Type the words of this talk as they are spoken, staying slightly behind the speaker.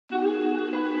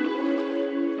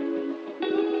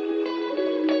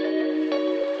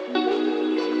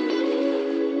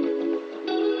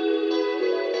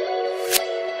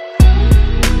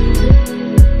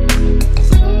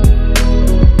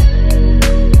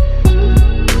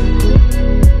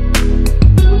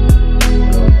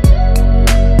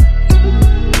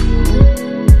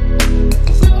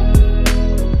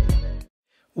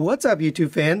What's up,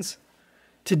 YouTube fans?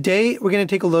 Today we're going to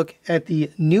take a look at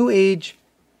the Newage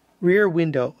rear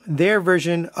window, their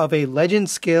version of a legend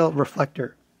scale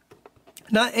reflector.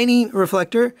 Not any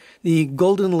reflector, the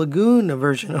Golden Lagoon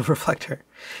version of reflector.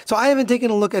 So I haven't taken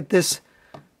a look at this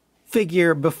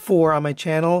figure before on my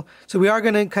channel, so we are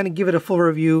going to kind of give it a full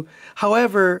review.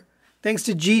 However, thanks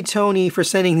to G Tony for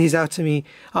sending these out to me,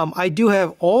 I do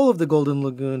have all of the Golden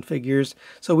Lagoon figures,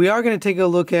 so we are going to take a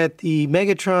look at the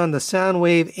Megatron, the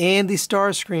Soundwave, and the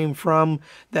Starscream from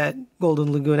that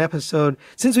Golden Lagoon episode.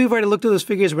 Since we've already looked at those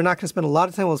figures, we're not going to spend a lot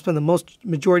of time. We'll spend the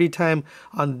majority of time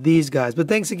on these guys. But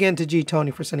thanks again to G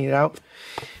Tony for sending it out.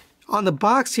 On the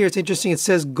box here, it's interesting. It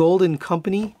says Golden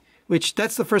Company, which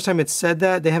that's the first time it's said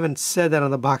that. They haven't said that on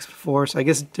the box before, so I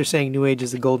guess they're saying Newage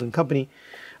is the Golden Company.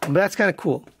 But that's kind of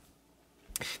cool.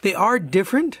 They are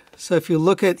different, so if you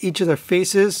look at each of their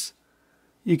faces,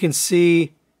 you can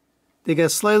see they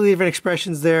got slightly different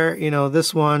expressions there. You know,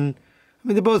 this one, I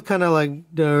mean, they're both kind of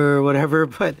like or whatever,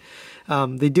 but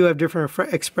they do have different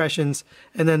expressions.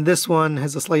 And then this one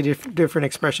has a slightly different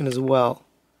expression as well.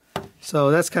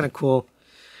 So that's kind of cool.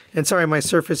 And sorry, my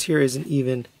surface here isn't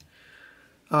even.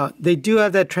 They do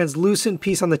have that translucent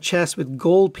piece on the chest with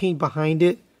gold paint behind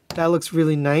it. That looks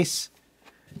really nice.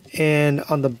 And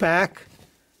on the back,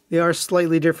 they are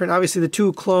slightly different. Obviously, the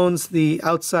two clones, the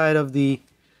outside of the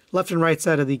left and right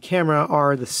side of the camera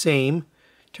are the same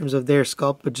in terms of their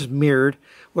sculpt, but just mirrored,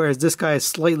 whereas this guy is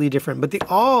slightly different. But they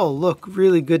all look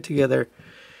really good together.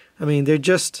 I mean, they're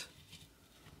just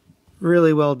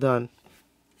really well done.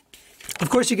 Of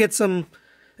course, you get some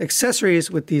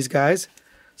accessories with these guys.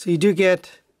 So you do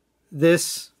get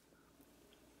this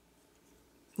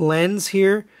lens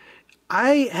here.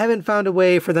 I haven't found a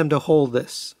way for them to hold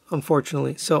this,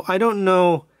 unfortunately. So I don't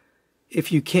know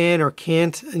if you can or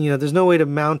can't. You know, there's no way to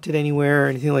mount it anywhere or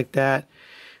anything like that.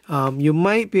 You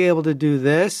might be able to do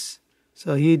this.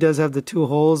 So he does have the two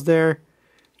holes there.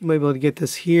 You might be able to get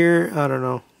this here. I don't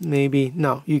know. Maybe.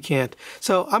 No, you can't.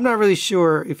 So I'm not really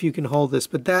sure if you can hold this,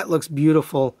 but that looks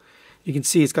beautiful. You can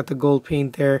see it's got the gold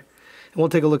paint there. And we'll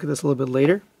take a look at this a little bit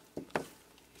later.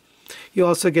 You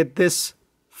also get this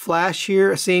flash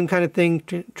here, same kind of thing,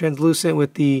 translucent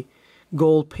with the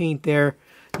gold paint there.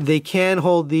 They can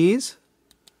hold these,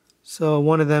 so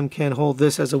one of them can hold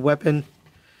this as a weapon,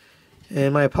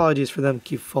 and my apologies for them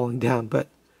keep falling down, but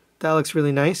that looks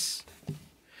really nice.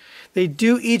 They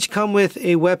do each come with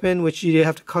a weapon which you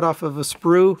have to cut off of a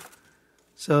sprue,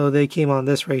 so they came on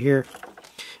this right here.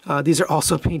 These are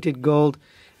also painted gold.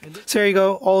 So there you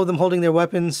go, all of them holding their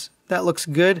weapons. That looks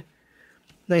good.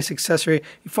 Nice accessory.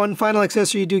 Fun final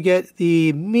accessory, you do get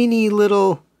the mini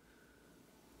little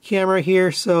camera here.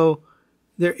 So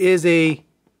there is a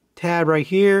tab right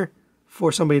here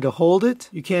for somebody to hold it.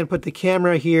 You can put the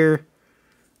camera here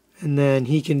and then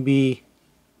he can be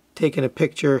taking a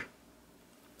picture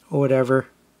or whatever.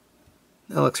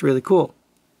 That looks really cool.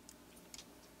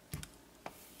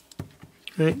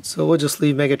 Alright, so we'll just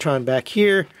leave Megatron back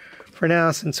here for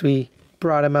now since we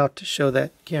brought him out to show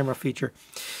that camera feature.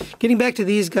 Getting back to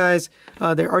these guys,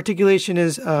 their articulation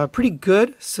is pretty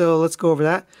good, so let's go over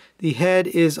that. The head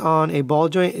is on a ball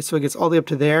joint, so it gets all the way up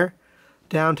to there,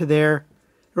 down to there,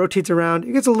 rotates around.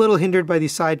 It gets a little hindered by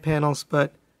these side panels,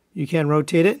 but you can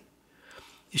rotate it.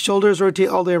 The shoulders rotate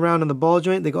all the way around on the ball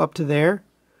joint, they go up to there.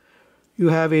 You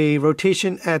have a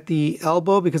rotation at the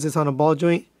elbow because it's on a ball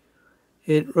joint.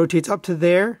 It rotates up to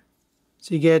there,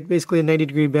 so you get basically a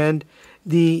 90-degree bend.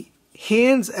 The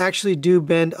hands actually do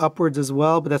bend upwards as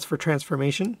well, but that's for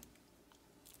transformation.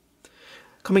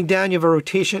 Coming down, you have a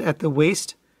rotation at the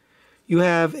waist. You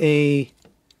have a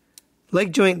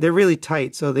leg joint. They're really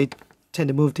tight, so they tend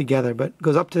to move together, but it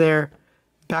goes up to there,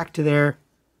 back to there,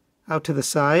 out to the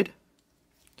side.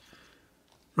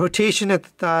 Rotation at the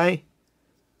thigh.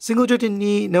 Single jointed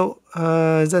knee. No,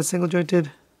 is that single jointed?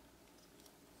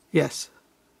 Yes.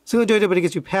 Single jointed, but it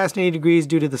gets you past 90 degrees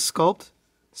due to the sculpt.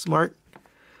 Smart.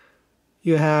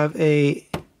 You have a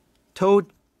toe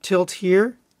tilt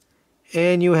here,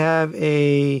 and you have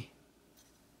a,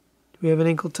 do we have an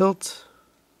ankle tilt?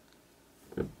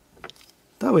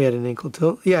 Thought we had an ankle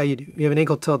tilt. Yeah, you do. You have an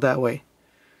ankle tilt that way.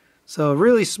 So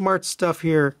really smart stuff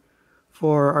here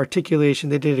for articulation.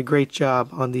 They did a great job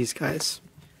on these guys.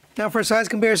 Now for a size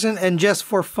comparison, and just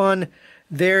for fun,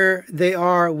 there they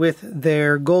are with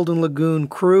their Golden Lagoon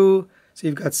crew. So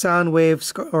you've got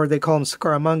Soundwave, or they call them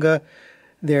Scaramanga,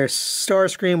 their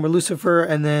Starscream or Lucifer,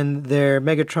 and then their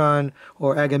Megatron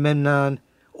or Agamemnon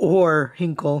or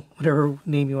Hinkle, whatever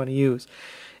name you want to use.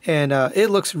 And it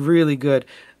looks really good.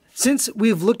 Since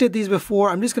we've looked at these before,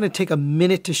 I'm just going to take a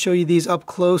minute to show you these up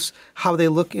close, how they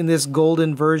look in this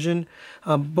golden version.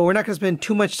 But we're not going to spend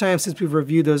too much time since we've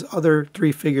reviewed those other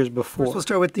 3 figures before. First, we'll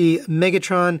start with the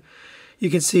Megatron. You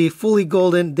can see fully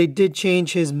golden. They did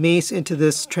change his mace into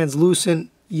this translucent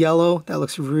yellow. That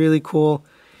looks really cool.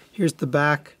 Here's the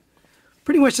back.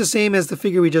 Pretty much the same as the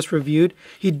figure we just reviewed.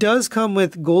 He does come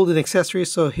with golden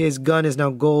accessories, so his gun is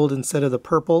now gold instead of the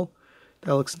purple.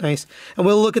 That looks nice. And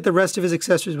we'll look at the rest of his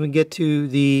accessories when we get to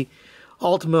the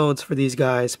alt modes for these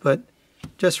guys, but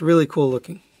just really cool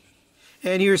looking.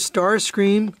 And here's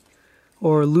Starscream,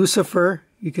 or Lucifer.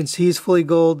 You can see he's fully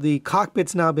gold. The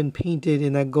cockpit's now been painted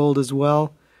in that gold as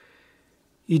well.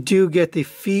 You do get the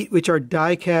feet, which are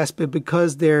die cast, but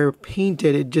because they're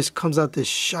painted, it just comes out this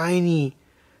shiny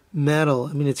metal.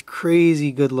 I mean, it's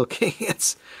crazy good looking.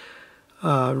 It's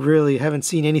really, haven't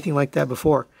seen anything like that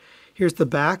before. Here's the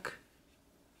back.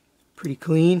 Pretty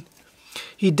clean.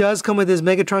 He does come with his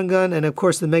Megatron gun, and of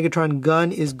course the Megatron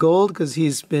gun is gold because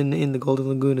he's been in the Golden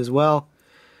Lagoon as well.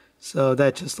 So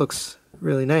that just looks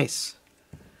really nice.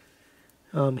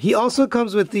 He also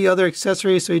comes with the other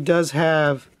accessories, so he does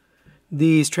have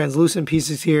these translucent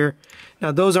pieces here.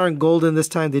 Now those aren't golden this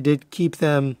time, they did keep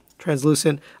them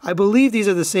translucent. I believe these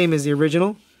are the same as the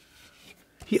original.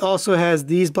 He also has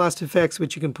these blast effects,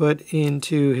 which you can put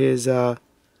into his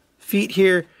feet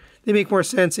here. They make more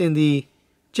sense in the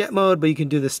jet mode, but you can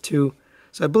do this too.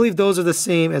 So I believe those are the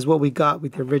same as what we got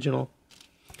with the original.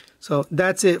 So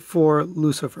that's it for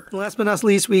Lucifer. Last but not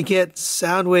least, we get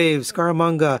Soundwave,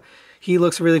 Scaramanga. He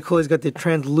looks really cool. He's got the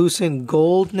translucent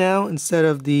gold now instead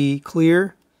of the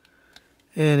clear.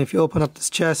 And if you open up this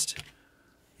chest,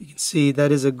 you can see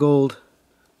that is a gold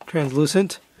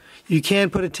translucent. You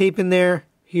can put a tape in there.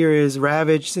 Here is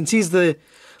Ravage. Since he's the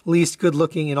least good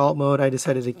looking in alt mode, I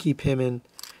decided to keep him in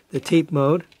the tape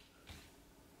mode.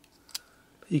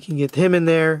 You can get him in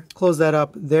there, close that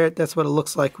up there. That's what it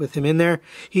looks like with him in there.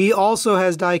 He also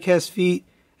has die cast feet,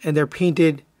 and they're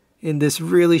painted in this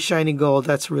really shiny gold.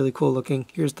 That's really cool looking.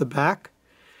 Here's the back.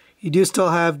 You do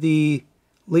still have the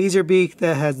laser beak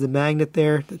that has the magnet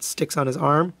there that sticks on his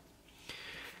arm.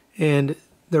 And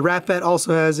the Rat Bat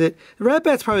also has it. The Rat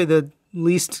Bat's probably the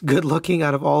least good looking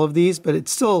out of all of these, but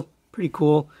it's still pretty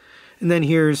cool. And then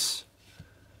here's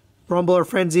Rumble or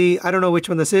Frenzy. I don't know which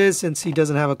one this is since he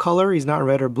doesn't have a color. He's not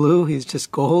red or blue. He's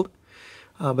just gold.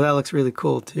 But that looks really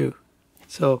cool too.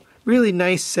 So really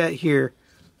nice set here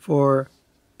for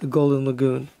the Golden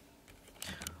Lagoon.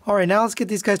 Alright, now let's get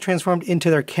these guys transformed into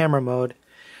their camera mode.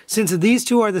 Since these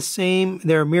two are the same,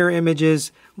 they're mirror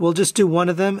images, we'll just do one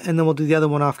of them and then we'll do the other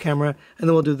one off camera and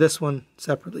then we'll do this one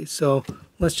separately. So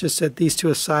let's just set these two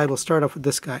aside. We'll start off with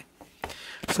this guy.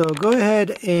 So go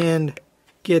ahead and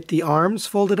get the arms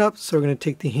folded up. So we're going to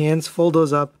take the hands, fold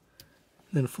those up,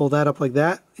 and then fold that up like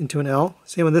that into an L.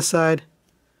 Same on this side.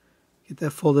 Get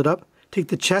that folded up. Take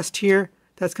the chest here.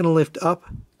 That's going to lift up.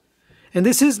 And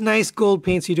this is nice gold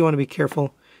paint, so you do want to be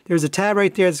careful. There's a tab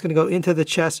right there that's going to go into the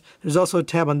chest. There's also a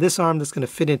tab on this arm that's going to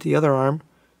fit into the other arm.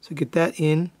 So get that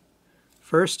in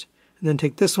first. And then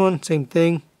take this one, same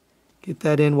thing. Get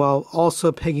that in while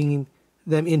also pegging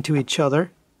them into each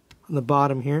other on the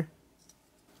bottom here.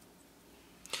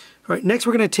 All right, next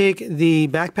we're going to take the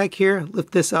backpack here,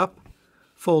 lift this up,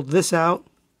 fold this out,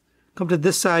 come to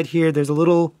this side here. There's a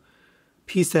little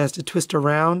piece that has to twist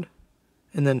around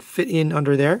and then fit in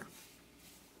under there.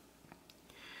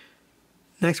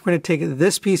 Next we're going to take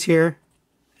this piece here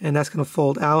and that's going to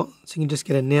fold out so you can just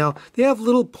get a nail. They have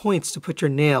little points to put your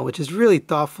nail, which is really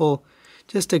thoughtful.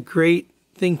 Just a great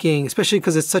thinking, especially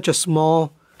because it's such a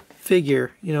small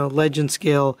figure, you know, legend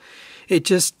scale.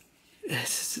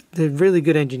 They're really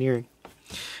good engineering.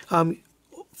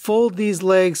 Fold these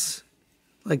legs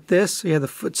like this so you have the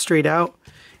foot straight out.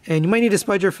 And you might need a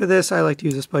spudger for this. I like to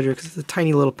use a spudger because it's a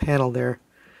tiny little panel there.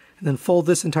 And then fold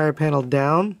this entire panel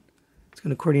down. It's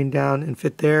going to accordion down and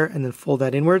fit there, and then fold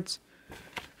that inwards.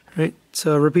 All right,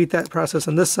 so repeat that process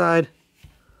on this side.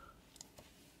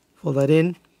 Fold that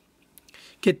in.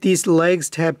 Get these legs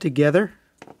tabbed together.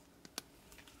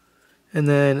 And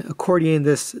then accordion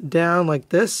this down like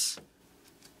this.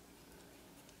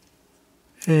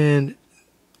 And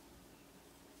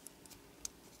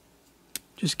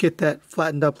just get that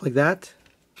flattened up like that.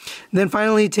 And then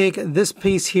finally take this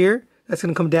piece here. That's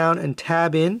going to come down and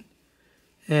tab in.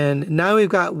 And now we've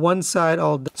got one side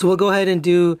all done. So we'll go ahead and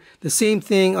do the same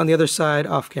thing on the other side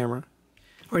off camera.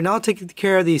 All right, now I'll take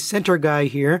care of the center guy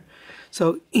here.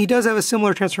 So he does have a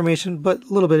similar transformation, but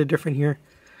a little bit different here.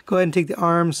 Go ahead and take the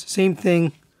arms, same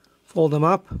thing, fold them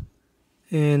up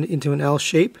and into an L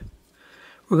shape.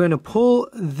 We're going to pull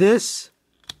this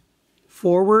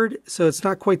forward, so it's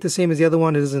not quite the same as the other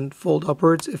one. It doesn't fold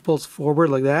upwards, it folds forward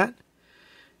like that.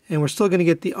 And we're still going to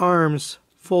get the arms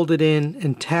folded in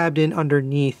and tabbed in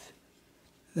underneath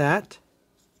that.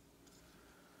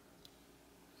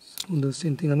 So we'll do the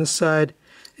same thing on this side.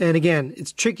 And again,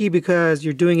 it's tricky because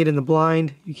you're doing it in the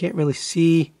blind. You can't really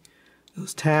see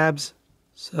those tabs.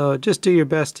 So just do your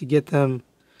best to get them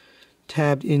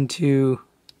tabbed into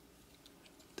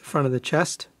the front of the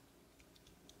chest.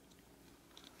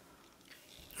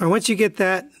 All right, once you get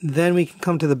that, then we can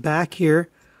come to the back here,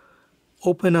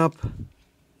 open up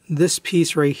this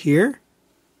piece right here.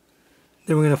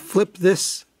 Then we're going to flip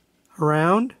this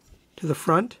around to the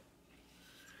front.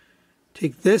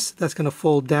 Take this, that's going to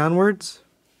fold downwards.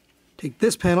 Take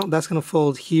this panel, that's going to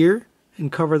fold here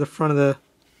and cover the front of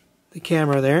the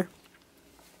camera there.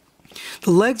 The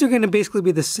legs are going to basically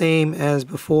be the same as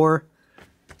before.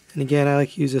 And again, I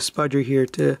like to use a spudger here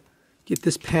to get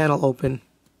this panel open.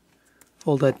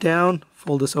 Fold that down,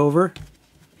 fold this over.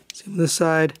 Same on this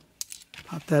side.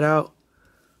 Pop that out,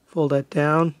 fold that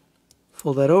down,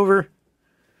 fold that over.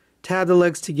 Tab the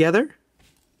legs together.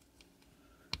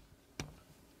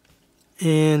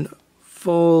 And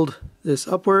fold this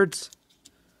upwards.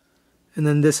 And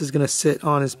then this is going to sit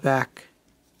on his back.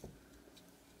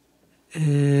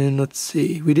 And let's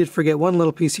see, we did forget one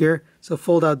little piece here. So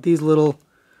fold out these little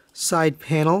side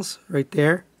panels right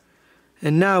there.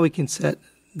 And now we can set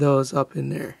those up in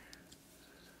there.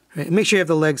 All right, make sure you have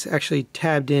the legs actually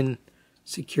tabbed in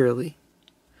securely.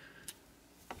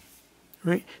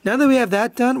 All right, now that we have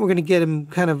that done, we're going to get them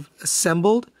kind of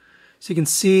assembled. So you can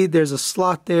see there's a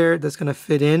slot there that's going to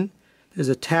fit in. There's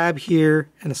a tab here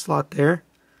and a slot there.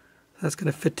 That's going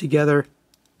to fit together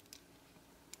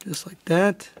just like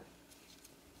that.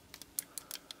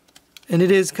 And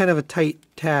it is kind of a tight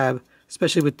tab,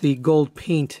 especially with the gold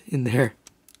paint in there.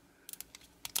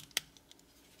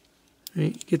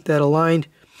 Right, get that aligned.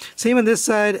 Same on this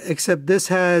side, except this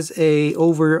has a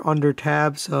over-under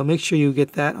tab, so make sure you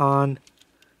get that on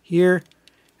here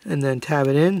and then tab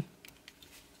it in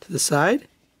to the side.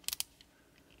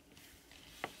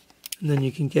 And then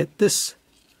you can get this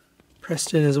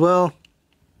pressed in as well.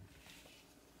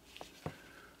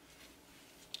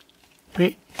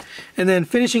 Right. And then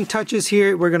finishing touches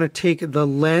here, we're going to take the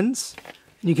lens,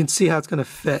 and you can see how it's going to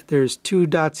fit. There's 2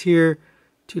 dots here,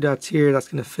 2 dots here. That's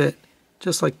going to fit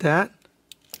just like that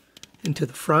into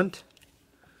the front.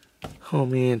 Oh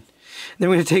man. Then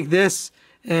we're going to take this,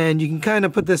 and you can kind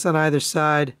of put this on either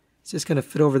side. It's just going to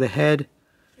fit over the head.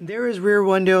 And there is rear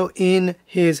window in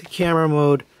his camera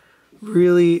mode.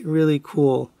 Really, really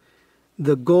cool.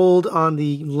 The gold on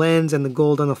the lens and the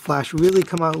gold on the flash really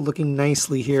come out looking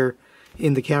nicely here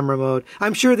in the camera mode.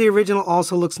 I'm sure the original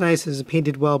also looks nice, is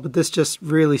painted well, but this just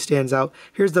really stands out.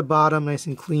 Here's the bottom, nice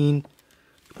and clean.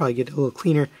 Probably get it a little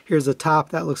cleaner. Here's the top,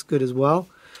 that looks good as well.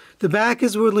 The back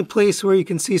is the only place where you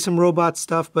can see some robot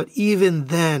stuff, but even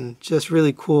then, just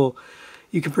really cool.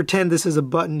 You can pretend this is a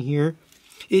button here.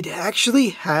 It actually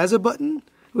has a button,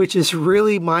 which is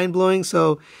really mind-blowing.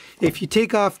 So if you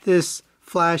take off this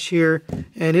flash here,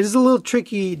 and it is a little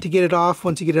tricky to get it off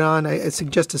once you get it on, I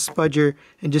suggest a spudger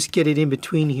and just get it in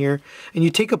between here. And you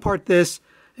take apart this,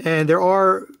 and there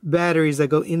are batteries that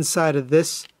go inside of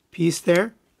this piece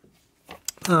there.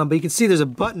 But you can see there's a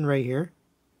button right here.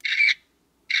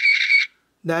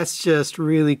 That's just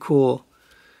really cool.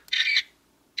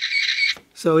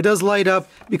 So it does light up.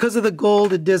 Because of the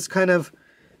gold, it does kind of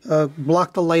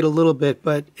block the light a little bit,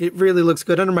 but it really looks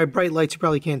good. Under my bright lights, you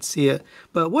probably can't see it.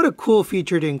 But what a cool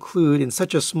feature to include in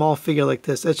such a small figure like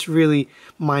this. That's really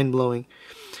mind-blowing.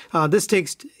 This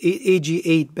takes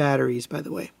AG8 batteries, by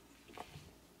the way.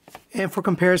 And for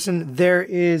comparison, there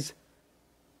is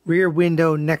Rear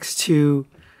Window next to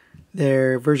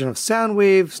their version of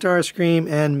Soundwave, Starscream,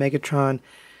 and Megatron.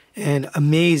 And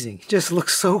amazing. Just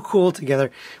looks so cool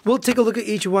together. We'll take a look at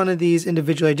each one of these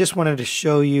individually. I just wanted to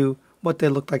show you what they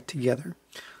look like together.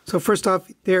 So first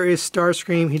off, there is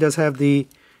Starscream. He does have the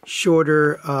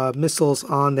shorter missiles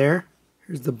on there.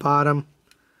 Here's the bottom.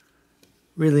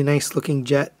 Really nice looking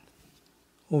jet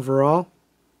overall.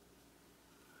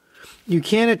 You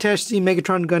can attach the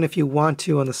Megatron gun if you want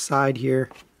to on the side here,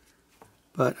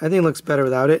 but I think it looks better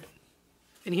without it.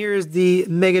 And here is the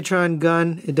Megatron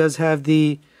gun. It does have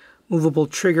the movable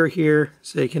trigger here,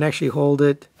 so you can actually hold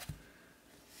it.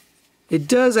 It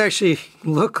does actually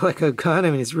look like a gun.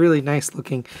 I mean, it's really nice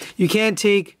looking. You can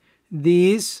take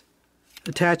these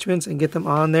attachments and get them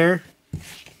on there.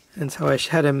 That's how I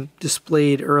had them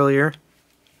displayed earlier.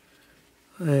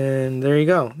 And there you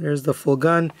go. There's the full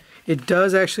gun. It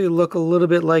does actually look a little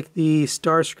bit like the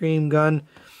Starscream gun.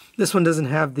 This one doesn't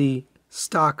have the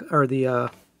stock, or the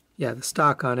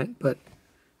stock on it, but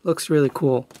Looks really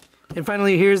cool. And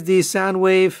finally, here's the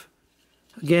Soundwave.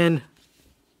 Again,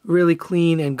 really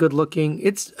clean and good looking.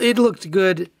 It looked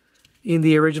good in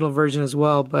the original version as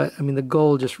well, but I mean the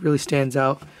gold just really stands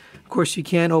out. Of course, you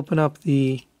can open up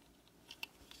the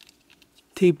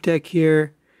tape deck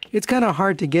here. It's kind of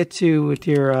hard to get to with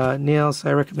your nails, so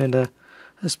I recommend a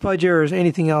spudger or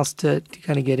anything else to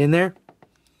kind of get in there.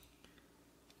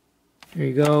 There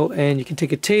you go, and you can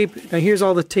take a tape. Now here's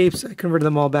all the tapes. I converted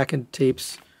them all back into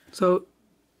tapes. So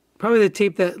probably the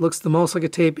tape that looks the most like a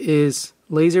tape is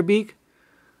Laserbeak.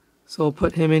 So I'll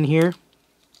put him in here.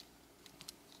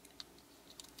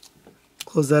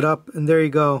 Close that up, and there you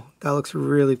go. That looks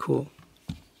really cool.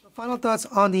 Final thoughts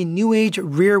on the Newage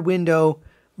rear window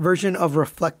version of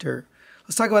Reflector.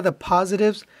 Let's talk about the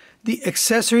positives. The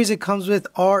accessories it comes with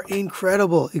are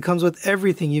incredible. It comes with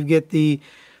everything. You get the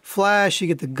flash, you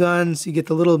get the guns, you get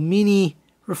the little mini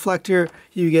reflector,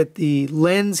 you get the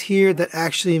lens here that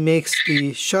actually makes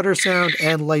the shutter sound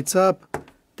and lights up.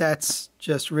 That's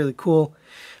just really cool.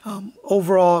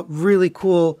 Overall, really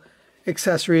cool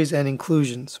accessories and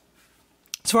inclusions.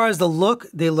 As far as the look,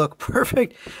 they look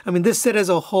perfect. I mean, this set as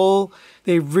a whole,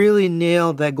 they really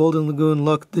nailed that Golden Lagoon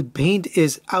look. The paint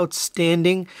is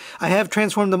outstanding. I have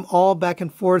transformed them all back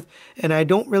and forth, and I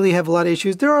don't really have a lot of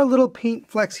issues. There are little paint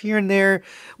flecks here and there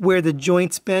where the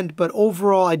joints bend, but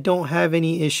overall, I don't have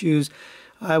any issues.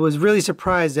 I was really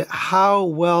surprised at how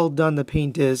well done the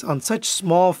paint is on such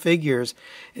small figures.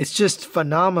 It's just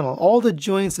phenomenal. All the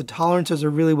joints, the tolerances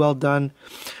are really well done.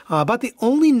 About the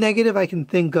only negative I can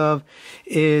think of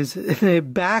is the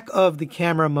back of the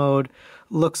camera mode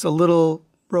looks a little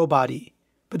robot-y.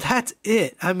 But that's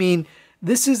it. I mean,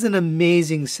 this is an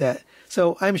amazing set.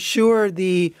 So I'm sure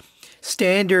the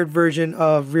standard version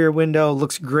of Rear Window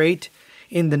looks great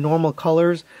in the normal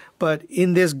colors, but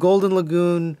in this Golden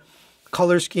Lagoon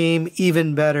color scheme,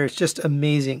 even better. It's just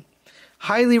amazing.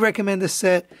 Highly recommend this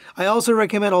set. I also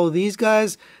recommend all of these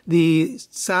guys. The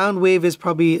Soundwave is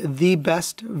probably the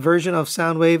best version of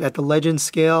Soundwave at the Legend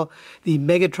scale. The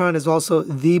Megatron is also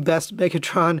the best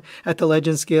Megatron at the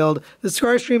Legend scale. The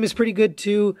Starscream is pretty good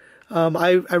too.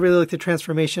 I really like the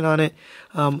transformation on it.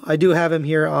 I do have him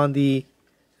here on the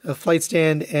flight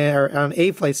stand, or on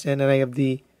a flight stand, and I have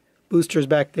the boosters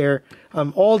back there.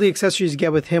 All the accessories you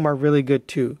get with him are really good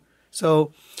too.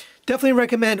 So definitely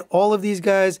recommend all of these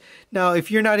guys. Now, if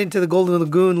you're not into the Golden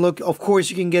Lagoon look, of course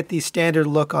you can get the standard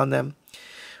look on them.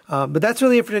 But that's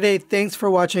really it for today. Thanks for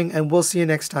watching, and we'll see you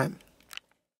next time.